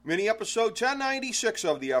Mini episode 1096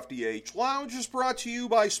 of the FDH Lounge is brought to you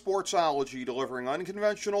by Sportsology, delivering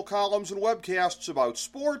unconventional columns and webcasts about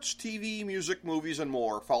sports, TV, music, movies, and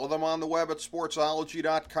more. Follow them on the web at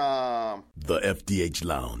sportsology.com. The FDH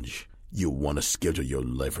Lounge. You'll want to schedule your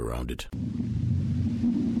life around it.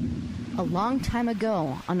 A long time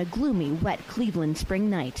ago, on a gloomy, wet Cleveland spring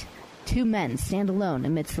night, two men stand alone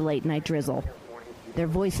amidst the late-night drizzle. Their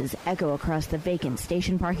voices echo across the vacant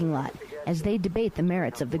station parking lot as they debate the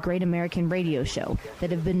merits of the great American radio show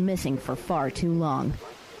that have been missing for far too long.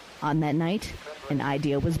 On that night, an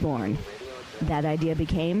idea was born. That idea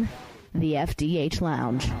became the FDH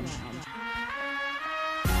Lounge.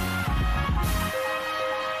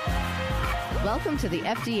 Welcome to the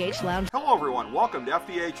FDH Lounge. Hello, everyone. Welcome to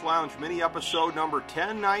FDH Lounge mini episode number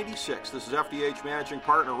 1096. This is FDH Managing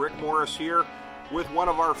Partner Rick Morris here with one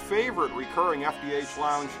of our favorite recurring FDH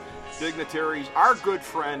Lounge dignitaries, our good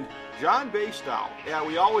friend, John Basedow. Yeah,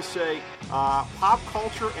 we always say pop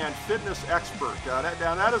culture and fitness expert.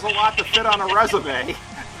 That is a lot to fit on a resume.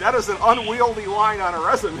 That is an unwieldy line on a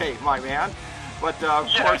resume, my man. But of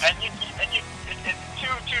course,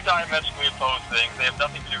 it's two diametrically opposed things. They have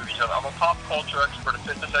nothing to do with each other. I'm a pop culture expert, a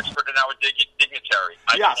fitness expert, and now a dignitary.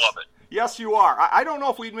 I just love it. Yes, you are. I don't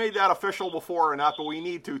know if we'd made that official before or not, but we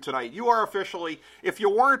need to tonight. You are officially, if you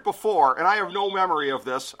weren't before, and I have no memory of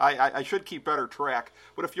this, I should keep better track,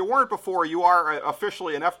 but if you weren't before, you are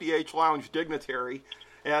officially an FDH Lounge dignitary.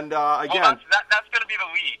 And again... that's going to be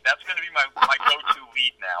the lead. That's going to be my go-to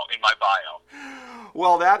lead now in my bio.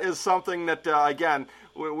 Well, that is something that, again...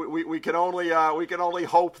 We can only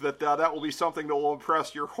hope that that will be something that will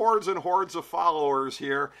impress your hordes and hordes of followers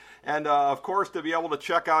here, and of course to be able to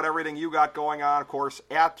check out everything you got going on, of course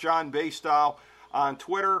at John Basedow on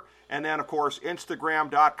Twitter, and then of course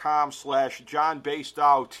Instagram.com/John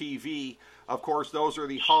Basedow TV. Of course, those are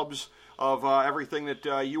the hubs of everything that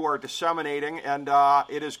you are disseminating, and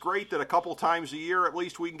it is great that a couple times a year at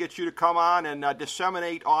least we can get you to come on and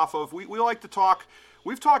disseminate off of. We like to talk.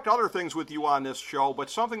 We've talked other things with you on this show, but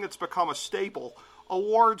something that's become a staple,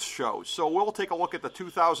 awards shows. So we'll take a look at the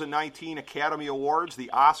 2019 Academy Awards, the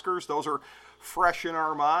Oscars. Those are fresh in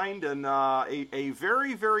our mind, and a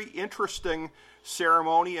very, very interesting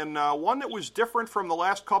ceremony, and one that was different from the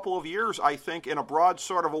last couple of years, I think, in a broad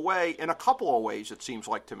sort of a way, in a couple of ways, it seems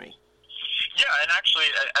like to me. Yeah, and actually,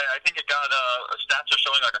 I think it got stats are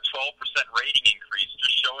showing like a 12% rating increase,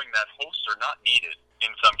 just showing that hosts are not needed in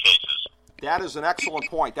some cases. That is an excellent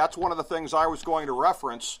point. That's one of the things I was going to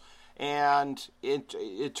reference. And in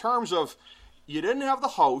terms of, you didn't have the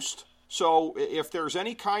host, so if there's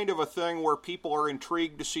any kind of a thing where people are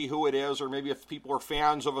intrigued to see who it is, or maybe if people are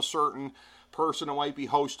fans of a certain person who might be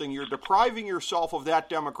hosting, you're depriving yourself of that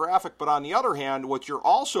demographic. But on the other hand, what you're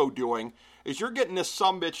also doing is you're getting this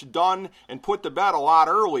sumbitch done and put to bed a lot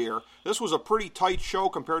earlier. This was a pretty tight show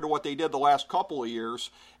compared to what they did the last couple of years.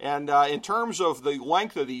 And in terms of the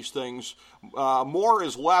length of these things, more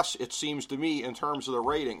is less, it seems to me, in terms of the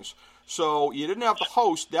ratings. So you didn't have the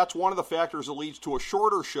host. That's one of the factors that leads to a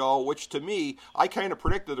shorter show, which to me, I kind of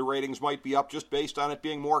predicted the ratings might be up just based on it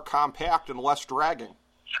being more compact and less dragging.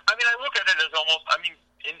 I mean, I look at it as almost,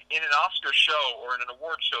 in an Oscar show or in an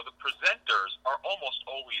award show, the presenters are almost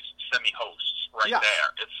always semi-hosts there.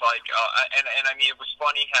 It's like, and I mean, it was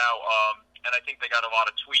funny how, and I think they got a lot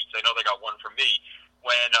of tweets. I know they got one from me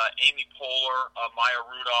when Amy Poehler, Maya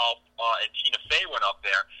Rudolph, and Tina Fey went up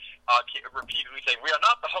there, repeatedly saying, "We are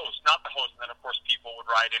not the host, not the host." And then, of course, people would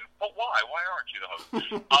write in, "But why? Why aren't you the host?"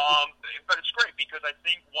 But it's great because I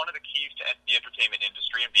think one of the keys to the entertainment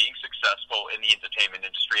industry and being successful in the entertainment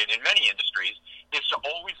industry and in many industries is to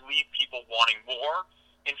always leave people wanting more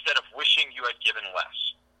instead of wishing you had given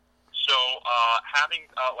less. So having,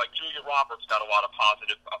 like Julia Roberts got a lot of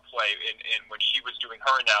positive play in when she was doing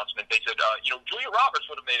her announcement. They said, Julia Roberts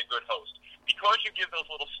would have made a good host. Because you give those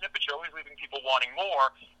little snippets, you're always leaving people wanting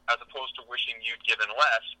more as opposed to wishing you'd given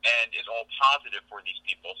less, and is all positive for these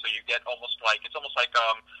people. So you get it's almost like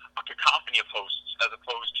a cacophony of hosts as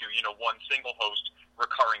opposed to, one single host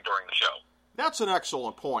recurring during the show. That's an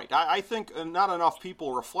excellent point. I think not enough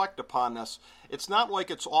people reflect upon this. It's not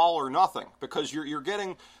like it's all or nothing, because you're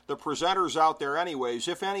getting the presenters out there anyways.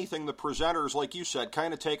 If anything, the presenters, like you said,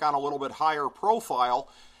 kind of take on a little bit higher profile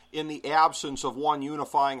in the absence of one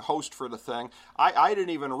unifying host for the thing. I didn't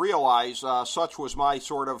even realize, such was my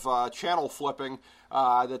sort of channel flipping,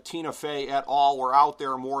 that Tina Fey et al. Were out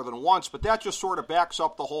there more than once, but that just sort of backs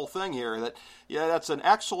up the whole thing here. That's an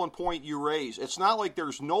excellent point you raise. It's not like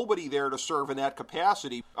there's nobody there to serve in that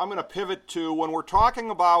capacity. I'm going to pivot to when we're talking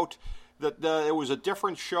about that it was a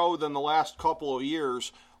different show than the last couple of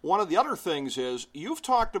years. One of the other things is, you've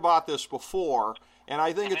talked about this before, And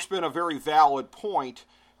I think it's been a very valid point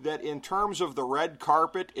that in terms of the red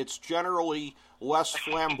carpet, it's generally less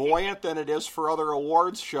flamboyant than it is for other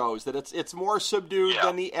awards shows, that it's more subdued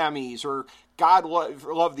than the Emmys or God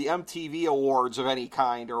love the MTV awards of any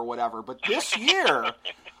kind or whatever. But this year, a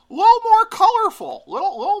little more colorful,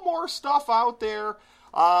 little more stuff out there.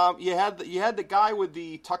 You had the guy with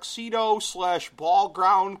the tuxedo / ball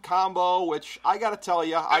ground combo, which I got to tell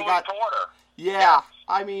you, I got. Yeah,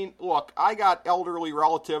 I mean, look, I got elderly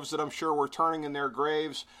relatives that I'm sure were turning in their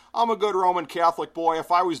graves. I'm a good Roman Catholic boy.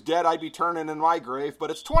 If I was dead, I'd be turning in my grave.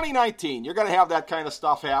 But it's 2019. You're going to have that kind of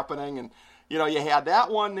stuff happening. And, you know, you had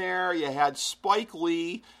that one there. You had Spike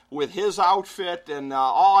Lee with his outfit. And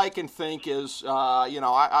all I can think is,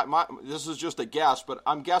 this is just a guess, but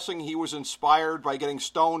I'm guessing he was inspired by getting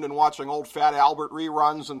stoned and watching old Fat Albert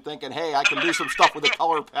reruns and thinking, hey, I can do some stuff with a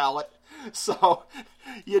color palette. So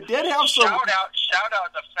you did have some. Shout out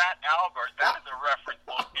to Fat Albert. That is a reference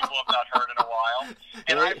most people have not heard in a while,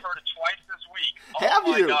 and I've heard it twice this week. Have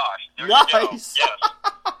you? My gosh! There nice. You go.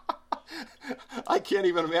 Yes. I can't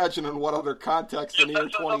even imagine in what other context in year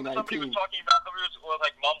 2019. Somebody was talking about. Somebody was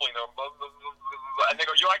like mumbling, and they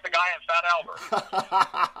go, "You like the guy in Fat Albert?"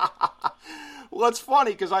 Well, it's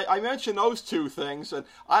funny because I mentioned those two things, and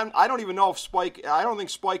I don't even know if I don't think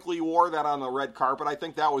Spike Lee wore that on the red carpet. I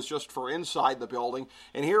think that was just for inside the building.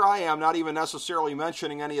 And here I am, not even necessarily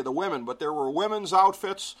mentioning any of the women, but there were women's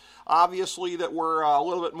outfits, obviously, that were a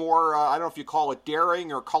little bit more, I don't know if you call it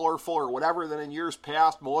daring or colorful or whatever, than in years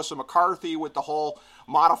past. Melissa McCarthy with the whole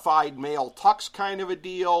modified male tux kind of a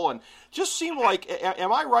deal, and just seemed like,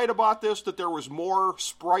 am I right about this, that there was more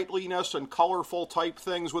sprightliness and colorful type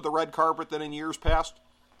things with the red carpet than in years past?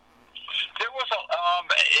 There was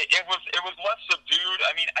it was less subdued.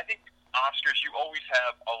 I mean, I think Oscars, you always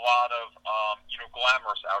have a lot of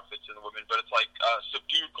glamorous outfits in the women, but it's like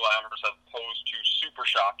subdued glamorous as opposed to super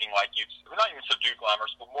shocking, like not even subdued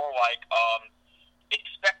glamorous, but more like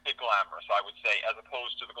expected glamorous, I would say, as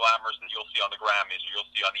opposed to the glamorous that you'll see on the Grammys or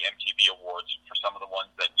you'll see on the MTV Awards for some of the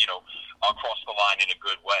ones that, cross the line in a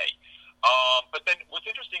good way. But then what's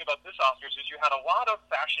interesting about this Oscars is you had a lot of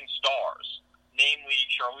fashion stars, namely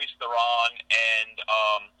Charlize Theron and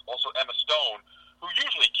also Emma Stone, who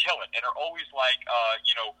usually kill it and are always like,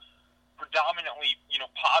 predominantly,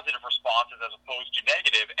 positive responses as opposed to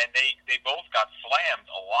negative, and they both got slammed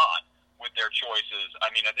a lot with their choices.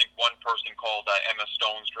 I mean, I think one person called Emma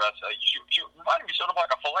Stone's dress, she reminded me sort of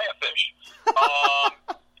like a fillet-o-fish.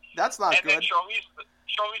 That's not and good. And then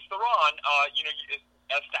Charlize Theron,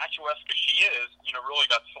 as statuesque as she is, really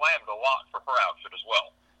got slammed a lot for her outfit as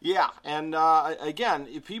well. Yeah, and again,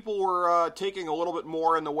 people were taking a little bit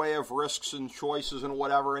more in the way of risks and choices and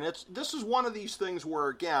whatever, and this is one of these things where,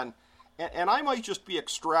 again, and I might just be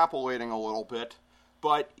extrapolating a little bit,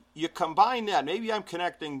 but you combine that, maybe I'm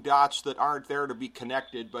connecting dots that aren't there to be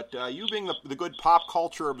connected, but you being the good pop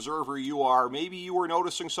culture observer you are, maybe you were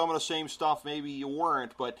noticing some of the same stuff, maybe you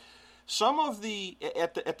weren't, but some of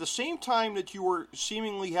at the same time that you were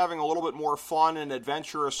seemingly having a little bit more fun and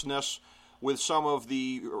adventurousness with some of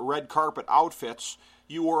the red carpet outfits,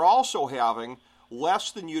 you were also having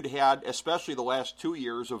less than you'd had, especially the last 2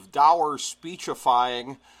 years, of dour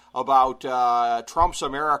speechifying about Trump's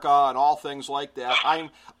America and all things like that.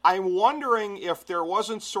 I'm wondering if there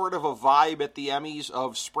wasn't sort of a vibe at the Emmys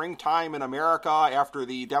of springtime in America after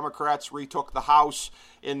the Democrats retook the House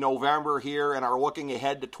in November here and are looking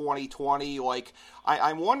ahead to 2020. Like,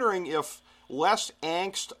 I'm wondering if less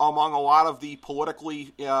angst among a lot of the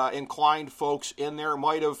politically inclined folks in there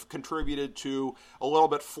might have contributed to a little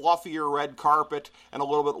bit fluffier red carpet and a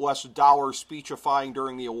little bit less dour speechifying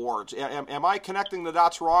during the awards. Am I connecting the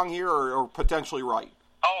dots wrong here, or potentially right?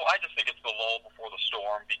 Oh, I just think it's the lull before the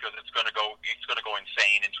storm because it's going to go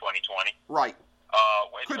insane in 2020. Right.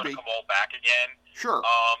 It's going to come all back again. Sure.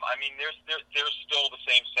 I mean, there's still the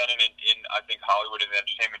same sentiment in I think Hollywood and the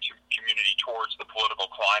entertainment community towards the political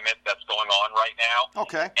climate that's going on right now.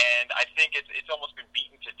 Okay. And I think it's almost been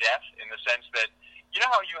beaten to death in the sense that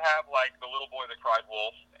how you have like the little boy that cried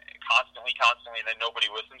wolf constantly, and then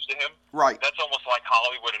nobody listens to him. Right. That's almost like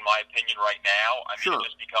Hollywood, in my opinion, right now. I mean, sure.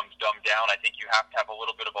 It just becomes dumbed down. I think you have to have a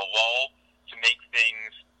little bit of a lull to make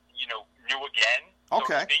things, new again, so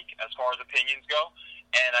to speak, as far as opinions go.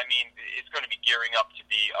 And, I mean, it's going to be gearing up to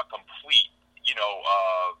be a complete,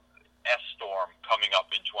 S-storm coming up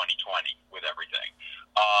in 2020 with everything.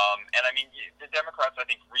 And, I mean, the Democrats, I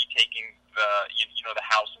think, retaking the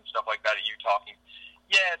House and stuff like that, are you talking?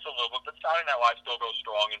 Yeah, it's a little bit, but Saturday Night Live still goes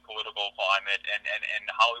strong in political climate, and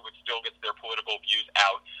Hollywood still gets their political views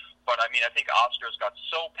out. But, I mean, I think Oscars got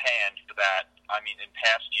so panned for that, I mean, in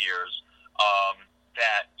past years,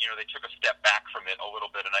 that, they took a step back from it a little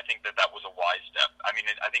bit, and I think that was a wise step. I mean,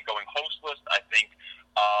 I think going hostless, I think,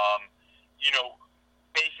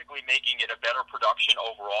 basically making it a better production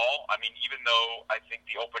overall. I mean, even though I think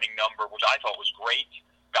the opening number, which I thought was great,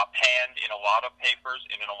 got panned in a lot of papers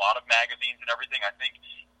and in a lot of magazines and everything, I think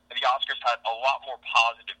the Oscars had a lot more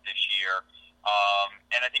positive this year.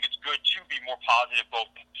 And I think it's good to be more positive,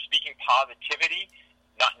 both speaking positivity,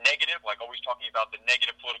 not negative, like always talking about the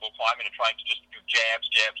negative political climate and trying to just do jabs,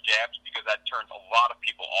 because that turns a lot of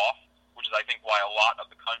people off, which is, I think, why a lot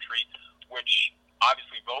of the country, which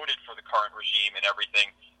obviously voted for the current regime and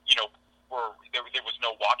everything, there was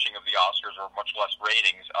no watching of the Oscars or much less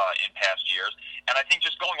ratings in past years. And I think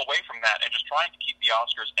just going away from that and just trying to keep the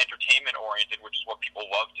Oscars entertainment-oriented, which is what people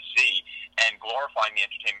love to see, and glorifying the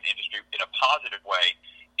entertainment industry in a positive way,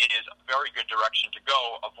 is a very good direction to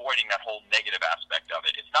go, avoiding that whole negative aspect of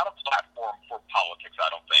it. It's not a platform for politics, I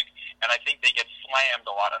don't think. And I think they get slammed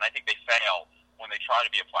a lot, and I think they fail when they try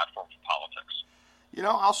to be a platform for politics.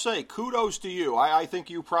 I'll say kudos to you. I think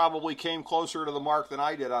you probably came closer to the mark than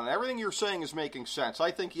I did on it. Everything you're saying is making sense.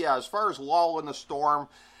 I think, as far as lull in the storm,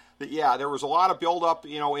 there was a lot of build-up,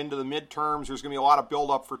 into the midterms. There's going to be a lot of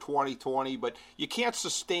build-up for 2020, but you can't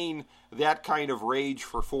sustain that kind of rage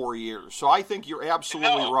for 4 years. So I think you're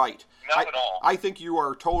absolutely right. Not at all. I think you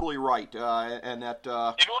are totally right, and that.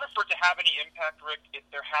 In order for it to have any impact, Rick,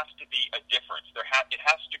 there has to be a difference. It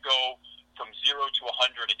has to go from 0 to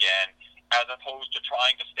 100 again, as opposed to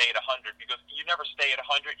trying to stay at 100, because you never stay at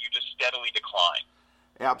 100, you just steadily decline.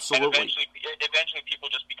 Absolutely. And eventually people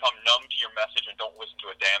just become numb to your message and don't listen to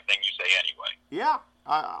a damn thing you say anyway. Yeah,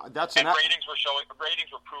 ratings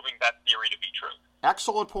were proving that theory to be true.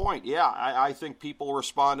 Excellent point. Yeah, I think people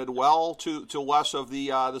responded well to less of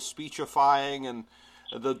the speechifying and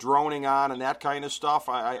the droning on and that kind of stuff.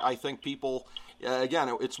 I think people.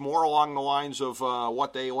 Again, it's more along the lines of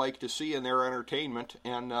what they like to see in their entertainment.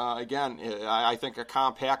 And, again, I think a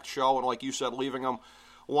compact show, and like you said, leaving them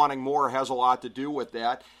wanting more has a lot to do with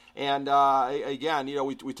that. And, again,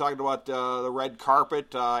 we talked about the red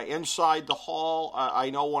carpet. Inside the hall, I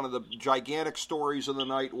know one of the gigantic stories of the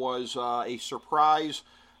night was a surprise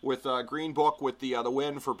with Green Book with the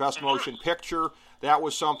win for Best Motion Picture. That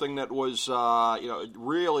was something that was,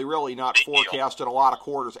 really, really not forecast in a lot of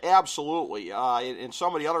quarters. Absolutely. In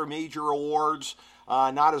some of the other major awards,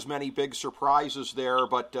 not as many big surprises there.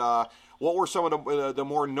 But what were some of the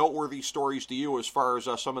more noteworthy stories to you as far as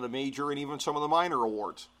some of the major and even some of the minor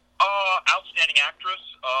awards? Outstanding actress,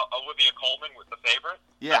 Olivia Colman with The Favorite.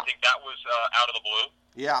 Yeah. I think that was out of the blue.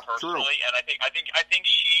 Yeah, personally, true. And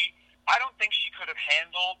I don't think she could have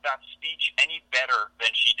handled that speech any better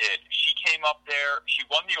than she did. She came up there. She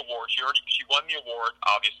won the award. She won the award,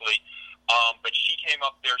 obviously. But she came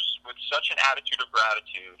up there with such an attitude of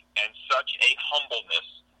gratitude and such a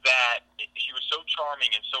humbleness that she was so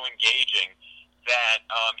charming and so engaging that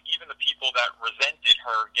even the people that resented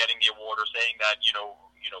her getting the award or saying that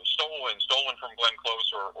stolen from Glenn Close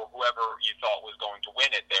or whoever you thought was going to win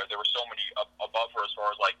it, there were so many above her as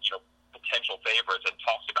far as potential favorites and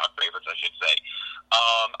talks about favorites, I should say.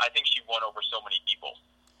 I think she won over so many people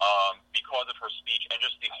because of her speech and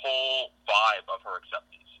just the whole vibe of her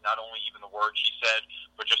acceptance. Not only even the words she said,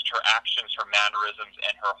 but just her actions, her mannerisms,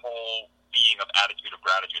 and her whole being of attitude of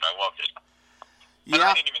gratitude. I loved it. Yeah. And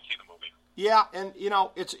I didn't even see the movie. Yeah, and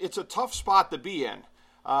it's a tough spot to be in.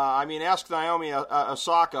 Ask Naomi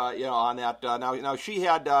Osaka, on that. Now she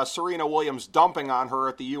had Serena Williams dumping on her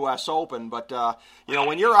at the U.S. Open, but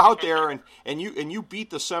when you're out there and you beat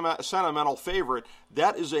the sentimental favorite,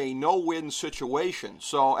 that is a no-win situation.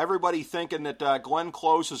 So everybody thinking that Glenn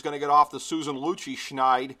Close is going to get off the Susan Lucci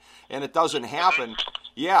schneid, and it doesn't happen.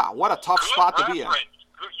 Yeah, what a tough spot to be in. You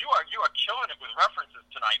are killing it with references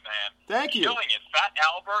tonight, man. Thank you. Killing it. Fat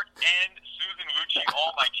Albert and Susan Lucci,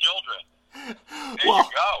 all my children. There well,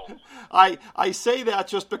 you go. I say that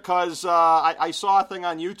just because I saw a thing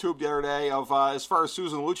on YouTube the other day of, as far as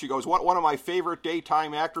Susan Lucci goes, one of my favorite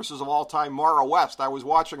daytime actresses of all time, Mara West. I was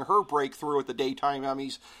watching her breakthrough at the Daytime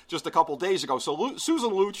Emmys just a couple days ago. So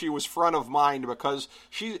Susan Lucci was front of mind because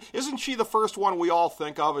isn't she the first one we all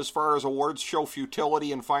think of as far as awards show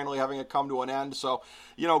futility and finally having it come to an end? So,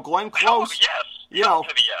 Glenn Close. Yes. To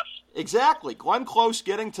the yes. Exactly. Glenn Close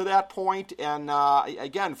getting to that point, and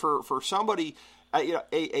again, for somebody,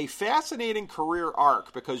 a fascinating career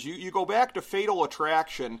arc, because you go back to Fatal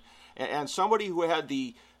Attraction, and somebody who had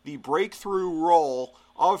the breakthrough role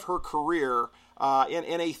of her career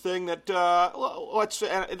in a thing that,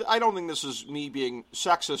 I don't think this is me being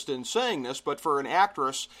sexist in saying this, but for an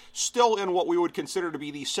actress still in what we would consider to be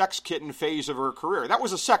the sex kitten phase of her career. That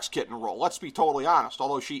was a sex kitten role, let's be totally honest,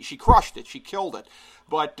 although she crushed it, she killed it.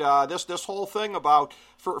 But this whole thing about,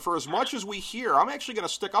 for as much as we hear, I'm actually going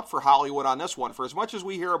to stick up for Hollywood on this one. For as much as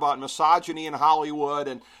we hear about misogyny in Hollywood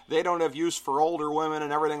and they don't have use for older women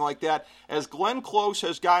and everything like that, as Glenn Close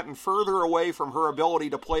has gotten further away from her ability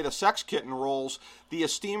to play the sex kitten roles, the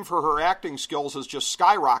esteem for her acting skills has just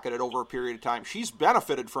skyrocketed over a period of time. She's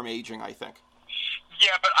benefited from aging, I think.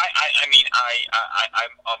 Yeah, but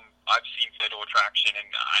I've seen Fatal Attraction, and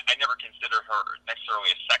I never considered her necessarily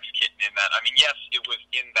a sex kitten in that. I mean, yes, it was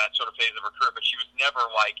in that sort of phase of her career, but she was never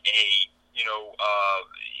like a,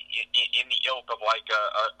 in the ilk of like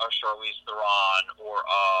a Charlize Theron or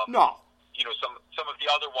no. Some of the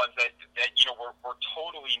other ones that were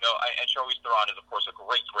totally and Charlize Theron is of course a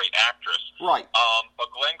great actress, right? But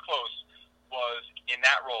Glenn Close was in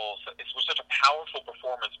that role. It was such a powerful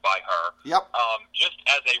performance by her. Yep. Just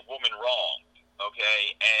as a woman wronged, okay,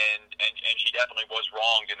 and she definitely was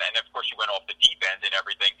wronged, and of course she went off the deep end and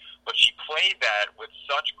everything. But she played that with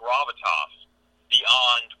such gravitas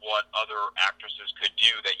beyond what other actresses could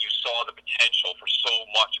do that you saw the potential for so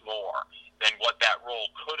much more than what that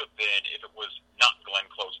role could have been if it was not Glenn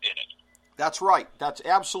Close in it. That's right. That's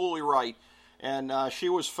absolutely right. And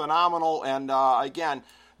she was phenomenal. And again,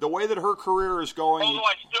 the way that her career is going. Although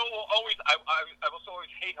I still will always, I will always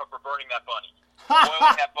hate her for burning that bunny.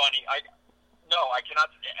 Boiling that bunny. I cannot.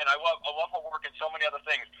 And I love her work in so many other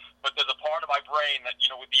things. But there's a part of my brain that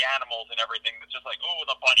with the animals and everything that's just like, oh,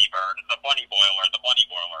 the bunny burn, the bunny boiler, the bunny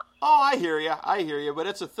boiler. Oh, I hear you. But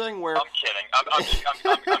it's a thing where I'm kidding. I'm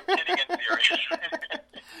kidding and serious.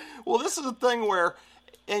 Well, this is a thing where,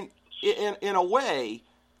 in a way.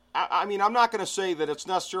 I mean, I'm not going to say that it's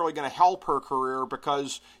necessarily going to help her career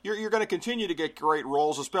because you're going to continue to get great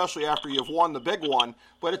roles, especially after you've won the big one.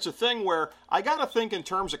 But it's a thing where I got to think in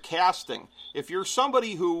terms of casting. If you're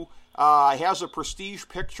somebody who has a prestige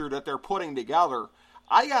picture that they're putting together,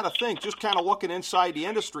 I got to think, just kind of looking inside the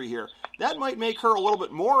industry here, that might make her a little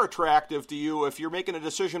bit more attractive to you if you're making a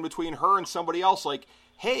decision between her and somebody else. Like,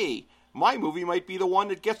 hey, my movie might be the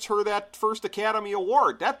one that gets her that first Academy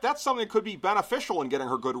Award. That's something that could be beneficial in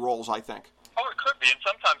getting her good roles, I think. Oh, it could be. And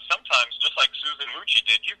sometimes, just like Susan Lucci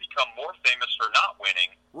did, you become more famous for not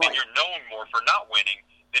winning, right, and you're known more for not winning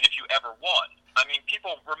than if you ever won. I mean,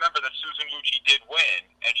 people remember that Susan Lucci did win,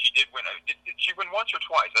 and she did win. Did she win once or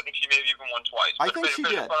twice? I think she maybe even won twice. I think she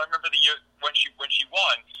did. But I remember the year when she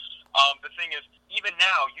won. The thing is, even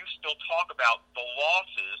now, you still talk about the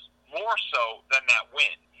losses more so than that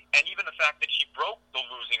win. And even the fact that she broke the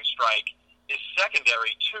losing strike is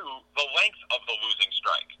secondary to the length of the losing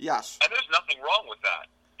strike. Yes. And there's nothing wrong with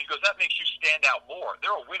that, because that makes you stand out more.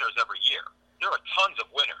 There are winners every year. There are tons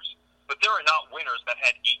of winners. But there are not winners that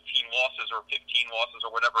had 18 losses or 15 losses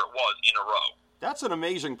or whatever it was in a row. That's an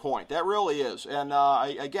amazing point. That really is. And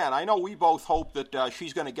I know we both hope that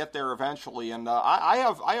she's going to get there eventually. And I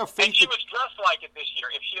have faith. And she was dressed like it this year.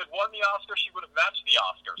 If she had won the Oscar, she would have matched the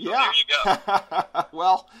Oscar. So there you go.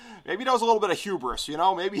 Well, maybe that was a little bit of hubris.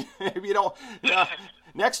 Maybe you don't.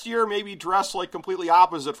 Next year, maybe dress like completely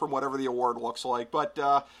opposite from whatever the award looks like. But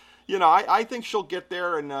I think she'll get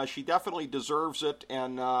there, and she definitely deserves it.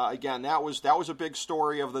 And again, that was a big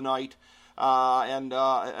story of the night.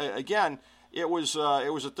 Again. It was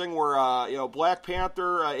a thing where Black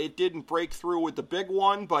Panther it didn't break through with the big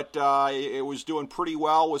one, but it was doing pretty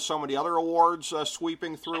well with some of the other awards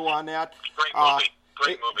sweeping through on that.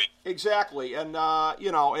 Great movie. Exactly, and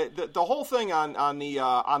the whole thing on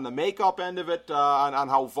the makeup end of it, on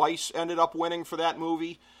how Vice ended up winning for that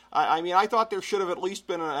movie. I mean, I thought there should have at least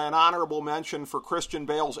been an honorable mention for Christian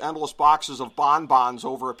Bale's endless boxes of bonbons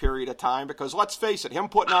over a period of time, because let's face it, him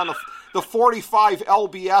putting on the 45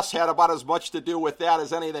 LBS had about as much to do with that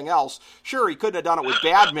as anything else. Sure, he couldn't have done it with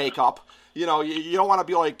bad makeup. You don't want to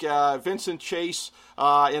be like Vincent Chase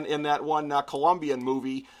in that one Colombian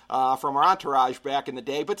movie from Entourage back in the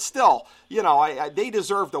day. But still, they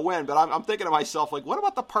deserve to win. But I'm thinking to myself, like, what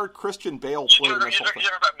about the part Christian Bale played in this whole thing? You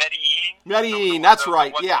heard about Medellin? Medellin, that's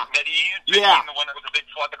right, yeah. Medellin, the one that was a big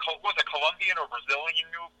flood. Was it Colombian or Brazilian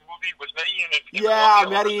movie? Was Medellin in yeah,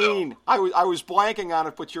 Medellin. I was blanking on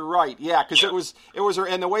it, but you're right. Yeah, because it was,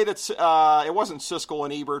 and the way that it wasn't Siskel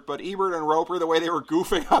and Ebert, but Ebert and Roper, the way they were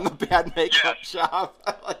goofing on the bad makeup job.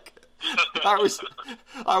 I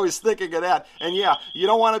was thinking of that. And yeah, you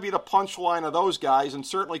don't want to be the punchline of those guys, and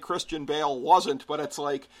certainly Christian Bale wasn't, but it's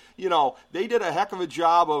like, they did a heck of a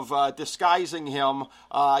job of disguising him,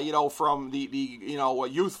 from the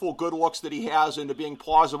youthful good looks that he has into being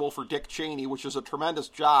plausible for Dick Cheney, which is a tremendous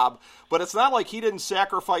job. But it's not like he didn't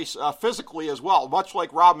sacrifice physically as well, much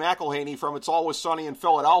like Rob McElhaney from It's Always Sunny in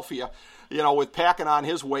Philadelphia. with packing on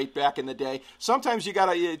his weight back in the day. Sometimes you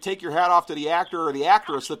got to take your hat off to the actor or the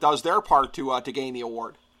actress that does their part to gain the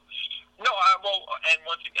award. No, and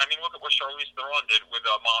look at what Charlize Theron did with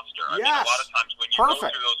Monster. I mean, Yes. a lot of times when you go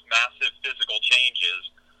through those massive physical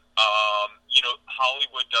changes,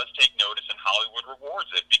 Hollywood does take notice and Hollywood rewards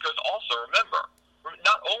it. Because also, remember,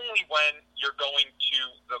 not only when you're going to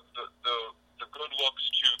the good looks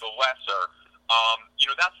to the lesser,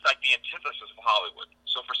 that's like the antithesis of Hollywood.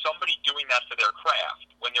 So for somebody doing that for their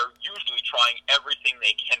craft, when they're usually trying everything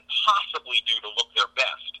they can possibly do to look their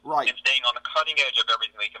best, right, and staying on the cutting edge of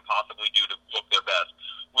everything they can possibly do to look their best,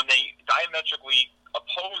 when they diametrically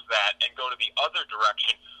oppose that and go to the other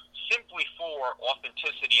direction simply for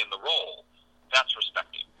authenticity in the role, that's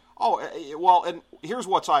respected. Oh, well, and here's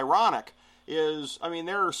what's ironic is,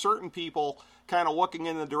 there are certain people kind of looking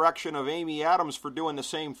in the direction of Amy Adams for doing the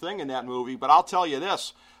same thing in that movie, but I'll tell you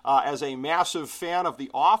this, as a massive fan of The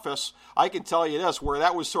Office, I can tell you this, where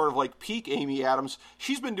that was sort of like peak Amy Adams,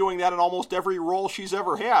 she's been doing that in almost every role she's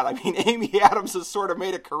ever had. Amy Adams has sort of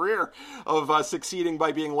made a career of succeeding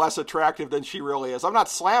by being less attractive than she really is. I'm not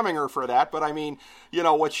slamming her for that, but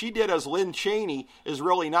what she did as Lynn Chaney is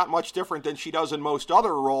really not much different than she does in most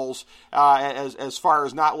other roles, as far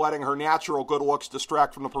as not letting her natural good looks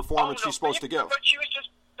distract from the performance she's supposed to give. But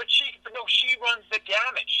she runs the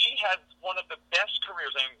gamut. She has one of the best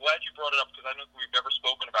careers. I'm glad you brought it up because I don't think we've ever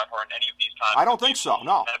spoken about her in any of these times. I don't think so,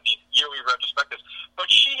 no. At the yearly retrospectives. But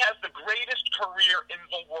she has the greatest career in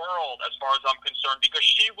the world as far as I'm concerned because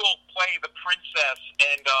she will play the princess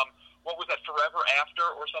and, what was that, Forever After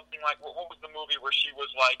or something like, what was the movie where she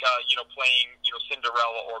was like, playing,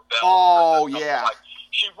 Cinderella or Belle? Oh, yeah.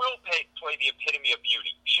 She will play the epitome of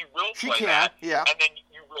beauty. She will play that, yeah. And then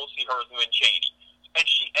you will see her as Lynn Chaney.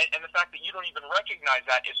 And the fact that you don't even recognize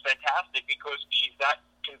that is fantastic because she's that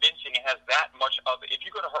convincing and has that much of it. If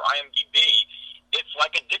you go to her IMDb, it's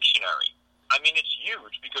like a dictionary. It's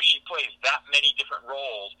huge because she plays that many different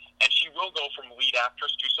roles, and she will go from lead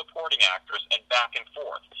actress to supporting actress and back and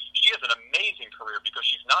forth. She has an amazing career because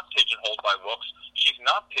she's not pigeonholed by looks. She's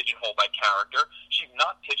not pigeonholed by character. She's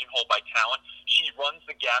not pigeonholed by talent. She runs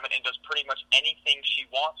the gamut and does pretty much anything she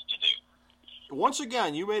wants to do. Once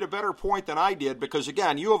again, you made a better point than I did because,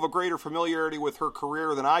 again, you have a greater familiarity with her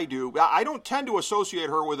career than I do. I don't tend to associate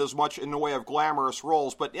her with as much in the way of glamorous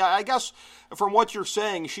roles, but yeah, I guess from what you're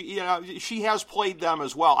saying, she has played them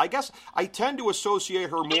as well. I guess I tend to associate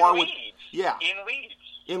her more with... Yeah.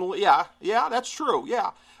 In Leeds. Yeah, that's true,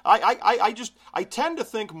 yeah. I tend to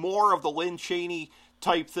think more of the Lynn Chaney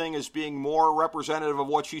type thing as being more representative of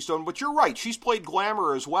what she's done. But you're right, she's played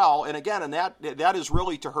glamour as well, and again, that is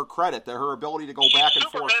really to her credit, that her ability to go back and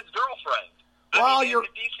forth. Superman's girlfriend. In the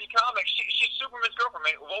DC Comics, she's Superman's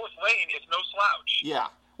girlfriend. Lois Lane is no slouch. Yeah.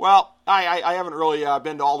 Well, I haven't really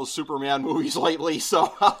been to all the Superman movies lately, so.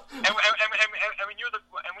 and when you're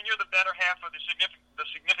the better half of the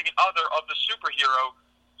significant other of the superhero,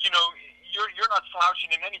 you're not slouching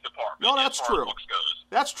in any department. No, that's true. Looks goes.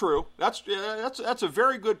 That's true. That's a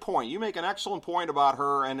very good point. You make an excellent point about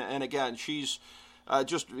her, and again, she's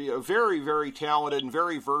just very, very talented and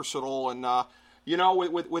very versatile, and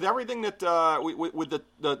with everything that with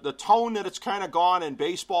the tone that it's kind of gone in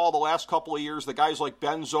baseball the last couple of years, the guys like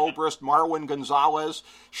Ben Zobrist, Marwin Gonzalez,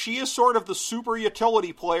 she is sort of the super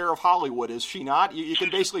utility player of Hollywood, is she not? You can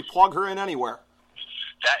basically plug her in anywhere.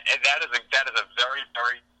 That is a very,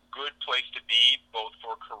 very good place to be, both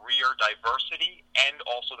for career diversity and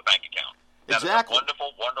also the bank account. That Exactly. is a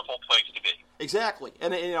wonderful, wonderful place to be. Exactly.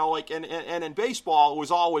 And and in baseball, it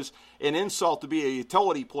was always an insult to be a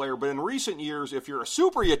utility player, but in recent years, if you're a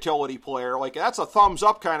super utility player, that's a thumbs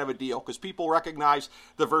up kind of a deal, because people recognize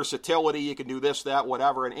the versatility, you can do this, that,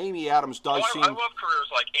 whatever, and Amy Adams does seem... I love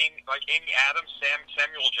careers like Amy Adams,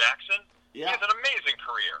 Samuel Jackson. Yeah. He has an amazing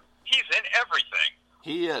career. He's in everything.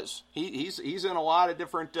 He is. He's in a lot of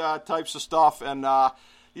different types of stuff, and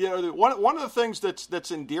one of the things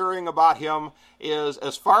that's endearing about him is,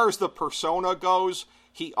 as far as the persona goes,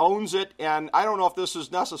 he owns it. And I don't know if this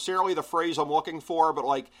is necessarily the phrase I'm looking for,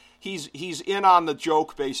 but he's in on the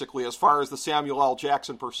joke basically, as far as the Samuel L.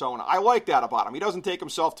 Jackson persona. I like that about him. He doesn't take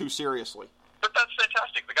himself too seriously. But that's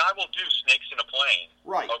fantastic. The guy will do Snakes in a Plane.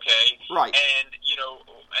 Right. Okay. Right. And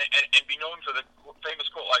and be known for the famous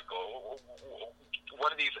quote one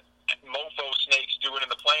of these mofo snakes doing in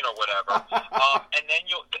the plane or whatever, and then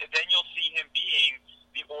you'll see him being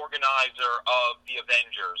the organizer of the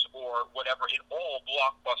Avengers or whatever in all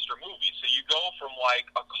blockbuster movies. So you go from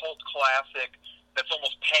a cult classic that's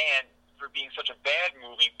almost panned for being such a bad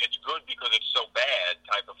movie, it's good because it's so bad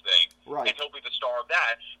type of thing, right. And he'll be the star of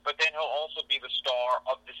that. But then he'll also be the star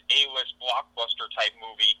of this A-list blockbuster type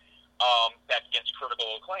movie. that gets critical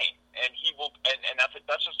acclaim, and he will, and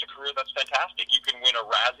that's just a career that's fantastic. You can win a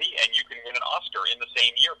Razzie and you can win an Oscar in the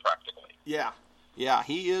same year, practically. Yeah,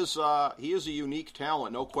 he is a unique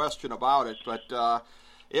talent, no question about it. But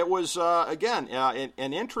it was again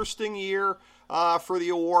an interesting year for the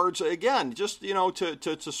awards. Again, just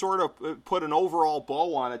to sort of put an overall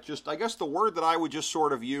bow on it. Just I guess the word that I would just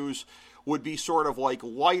sort of use would be sort of like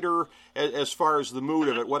lighter as far as the mood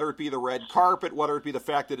of it, whether it be the red carpet, whether it be the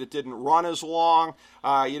fact that it didn't run as long,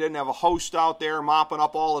 you didn't have a host out there mopping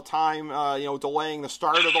up all the time, delaying the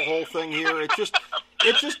start of the whole thing here. It just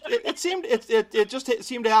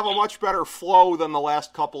seemed to have a much better flow than the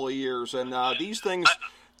last couple of years, and these things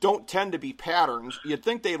don't tend to be patterns. You'd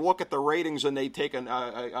think they'd look at the ratings and they'd take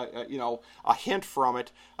a hint from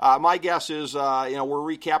it. My guess is, we're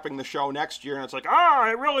recapping the show next year, and it's like,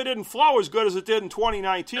 it really didn't flow as good as it did in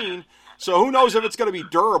 2019. So who knows if it's going to be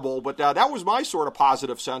durable? But that was my sort of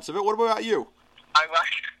positive sense of it. What about you? I like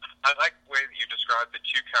the way that you described the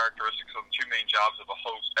two characteristics of the two main jobs of a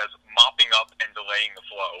host as mopping up and delaying the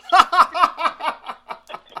flow.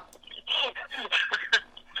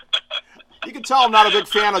 You can tell I'm not a big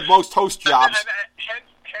fan of most host jobs.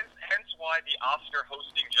 Hence why the Oscar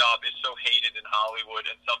hosting job is so hated in Hollywood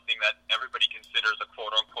and something that everybody considers a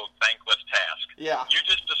quote-unquote thankless task. Yeah. You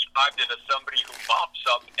just described it as somebody who mops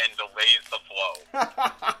up and delays the flow.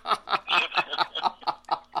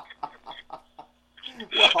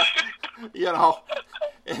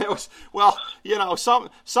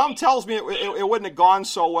 Some tells me it wouldn't have gone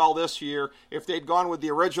so well this year if they'd gone with the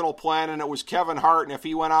original plan and it was Kevin Hart, and if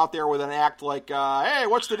he went out there with an act like, hey,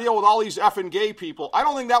 what's the deal with all these effing gay people? I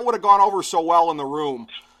don't think that would have gone over so well in the room,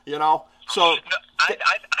 So I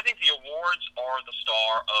think the awards are the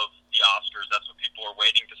star of the Oscars. That's what people are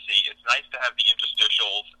waiting to see. It's nice to have the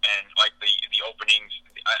interstitials and like the openings,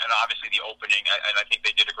 and obviously the opening. And I think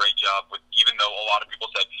they did a great job with, even though a lot of people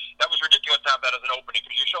said that was ridiculous to have that as an opening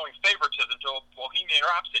because you're showing favoritism to Bohemian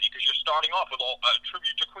Rhapsody because you're starting off with all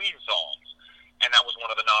tribute to Queen songs, and that was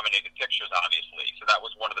one of the nominated pictures, obviously. So that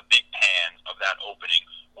was one of the big pans of that opening,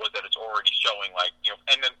 was that it's already showing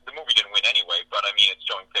and then the movie didn't win anyway, but I mean it's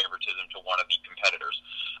showing favoritism to one of the competitors.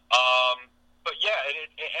 But yeah,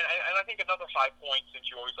 and I think another high point, since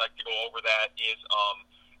you always like to go over that, is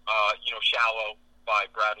Shallow by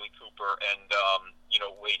Bradley Cooper and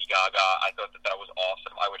Lady Gaga. I thought that was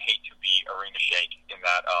awesome. I would hate to be Arena Shake in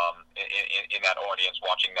that in that audience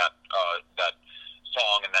watching that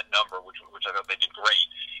song and that number, which I thought they did great.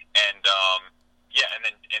 And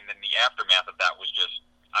and then the aftermath of that was just,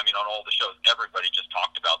 I mean, on all the shows, everybody just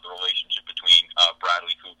talked about the relationship between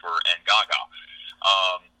Bradley Cooper and Gaga,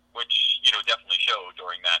 which definitely showed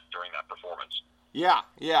during that performance. Yeah,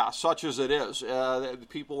 such as it is.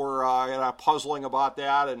 People were puzzling about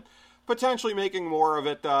that and potentially making more of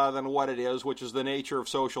it than what it is, which is the nature of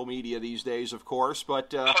social media these days, of course. But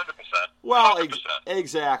 100%. Well, 100%.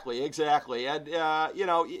 Exactly, and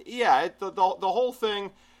the whole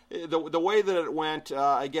thing. The way that it went,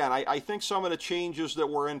 again, I think some of the changes that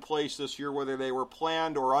were in place this year, whether they were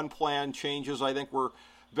planned or unplanned changes, I think were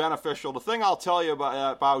beneficial. The thing I'll tell you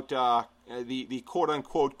about the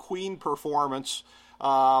quote-unquote Queen performance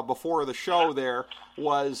before the show there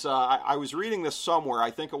was, I was reading this somewhere,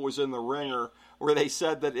 I think it was in The Ringer, where they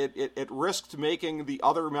said that it risked making the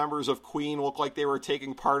other members of Queen look like they were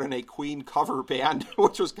taking part in a Queen cover band,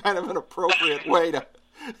 which was kind of an appropriate way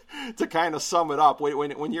to kind of sum it up.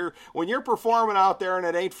 When you're performing out there and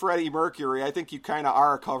it ain't Freddie Mercury, I think you kind of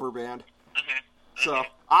are a cover band. Mm-hmm. So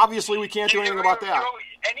obviously we can't do anything about that.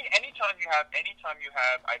 Anytime you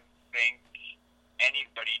have, I think,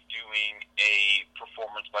 anybody doing a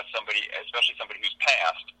performance by somebody, especially somebody who's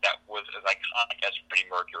passed, that was as iconic as Freddie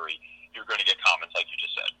Mercury, you're going to get comments like you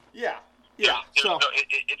just said. Yeah.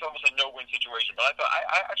 It's almost a no-win situation. But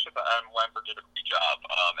I actually thought Adam Lambert did a great job,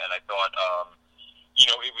 and I thought,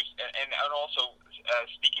 it was, and also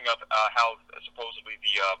speaking of how supposedly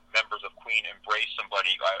the members of Queen embraced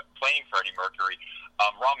somebody playing Freddie Mercury.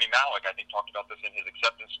 Rami Malek, I think, talked about this in his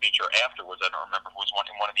acceptance speech or afterwards. I don't remember if it was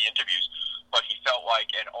in one of the interviews, but he felt like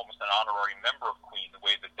almost an honorary member of Queen, the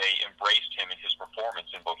way that they embraced him in his performance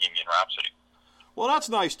in Bohemian Rhapsody. Well, that's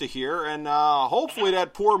nice to hear, and hopefully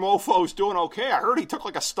that poor mofo's doing okay. I heard he took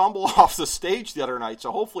like a stumble off the stage the other night,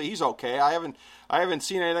 so hopefully he's okay. I haven't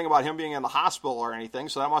seen anything about him being in the hospital or anything,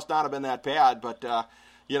 so that must not have been that bad. But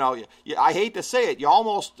I hate to say it,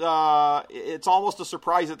 it's almost a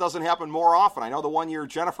surprise it doesn't happen more often. I know the one year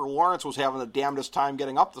Jennifer Lawrence was having the damnedest time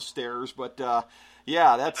getting up the stairs, but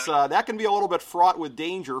that can be a little bit fraught with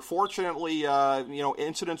danger. Fortunately,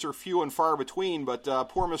 incidents are few and far between, but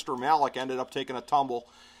poor Mr. Malek ended up taking a tumble.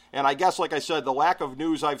 And I guess, like I said, the lack of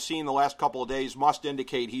news I've seen the last couple of days must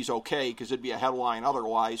indicate he's okay, because it'd be a headline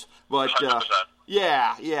otherwise. But,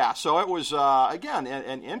 yeah. So it was, again,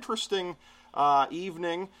 an interesting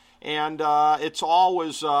evening. And it's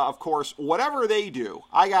always, of course, whatever they do,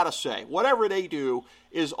 I got to say, whatever they do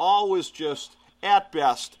is always just, at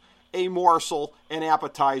best, a morsel, an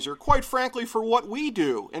appetizer, quite frankly, for what we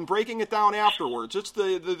do, and breaking it down afterwards. It's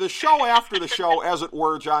the show after the show, as it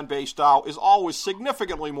were, John Basedow, is always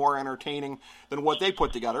significantly more entertaining than what they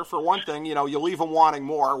put together. For one thing, you leave them wanting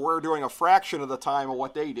more. We're doing a fraction of the time of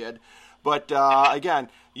what they did. But, again,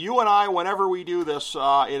 you and I, whenever we do this,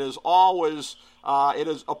 it is always... it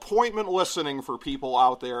is appointment listening for people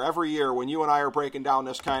out there every year when you and I are breaking down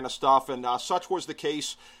this kind of stuff, and such was the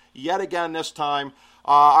case yet again this time.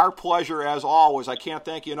 Our pleasure, as always. I can't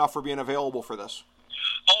thank you enough for being available for this.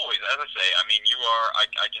 Always, as I say, I mean, you are,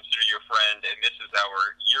 I consider you a friend, and this is our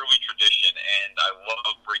yearly tradition, and I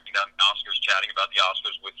love breaking down the Oscars, chatting about the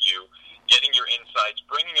Oscars with you, getting your insights,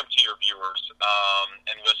 bringing them to your viewers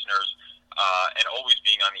and listeners, and always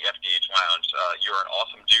being on the FDH Lounge. You're an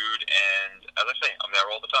awesome dude, and as I say, I'm there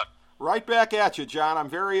all the time. Right back at you, John. I'm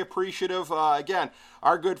very appreciative. Again,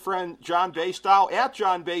 our good friend John Basedow, at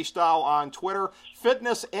John Basedow on Twitter,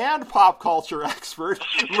 fitness and pop culture expert,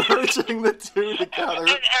 merging the two together. And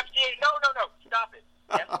FDH, no, stop it.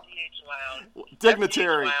 FDH Lounge.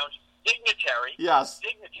 Dignitary. FDH Lounge, Dignitary. Yes.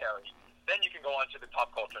 Dignitary. Then you can go on to the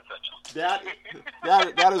pop culture essential.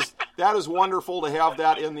 That is wonderful to have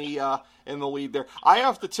that in the lead there. I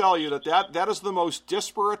have to tell you that is the most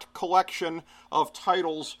disparate collection of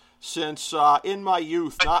titles since in my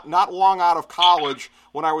youth, not long out of college,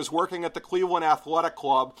 when I was working at the Cleveland Athletic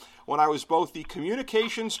Club, when I was both the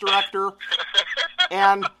communications director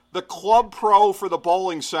and the club pro for the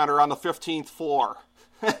bowling center on the 15th floor.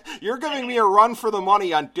 You're giving me a run for the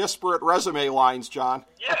money on disparate resume lines, John.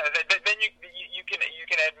 Yeah, then you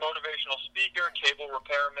can add motivational speaker, cable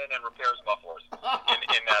repairman, and repairs mufflers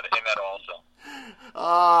in that also.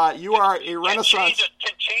 You are a renaissance.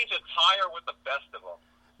 Can change a tire with the best of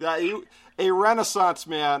them. A renaissance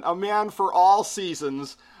man, a man for all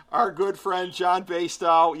seasons. Our good friend John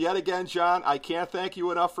Basedow. Yet again, John, I can't thank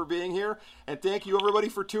you enough for being here, and thank you everybody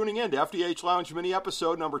for tuning in to FDH Lounge mini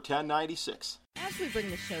episode number 1096. As we bring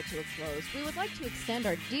the show to a close, we would like to extend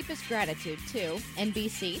our deepest gratitude to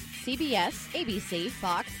NBC, CBS, ABC,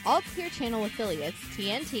 Fox, all Clear Channel affiliates,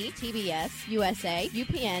 TNT, TBS, USA,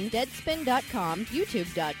 UPN, Deadspin.com,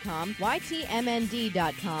 YouTube.com,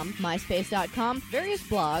 YTMND.com, MySpace.com, various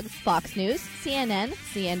blogs, Fox News, CNN,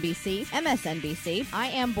 CNBC, MSNBC,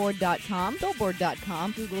 IamBoard.com,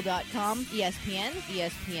 Billboard.com, Google.com, ESPN,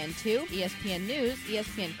 ESPN2, ESPN News,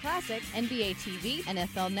 ESPN Classic, NBA TV,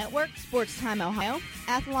 NFL Network, Sports Time Ohio,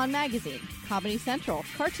 Athlon Magazine, Comedy Central,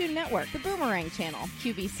 Cartoon Network, The Boomerang Channel,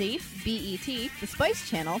 QVC, BET, The Spice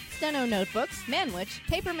Channel, Steno Notebooks, Manwich,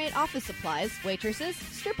 Papermate Office Supplies, waitresses,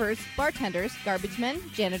 strippers, bartenders, garbage men,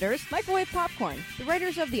 janitors, microwave popcorn, the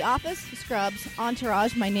writers of The Office, Scrubs,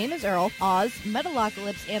 Entourage, My Name is Earl, Oz,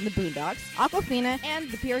 Metalocalypse and the Boondocks, Aquafina,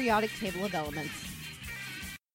 and the periodic table of elements.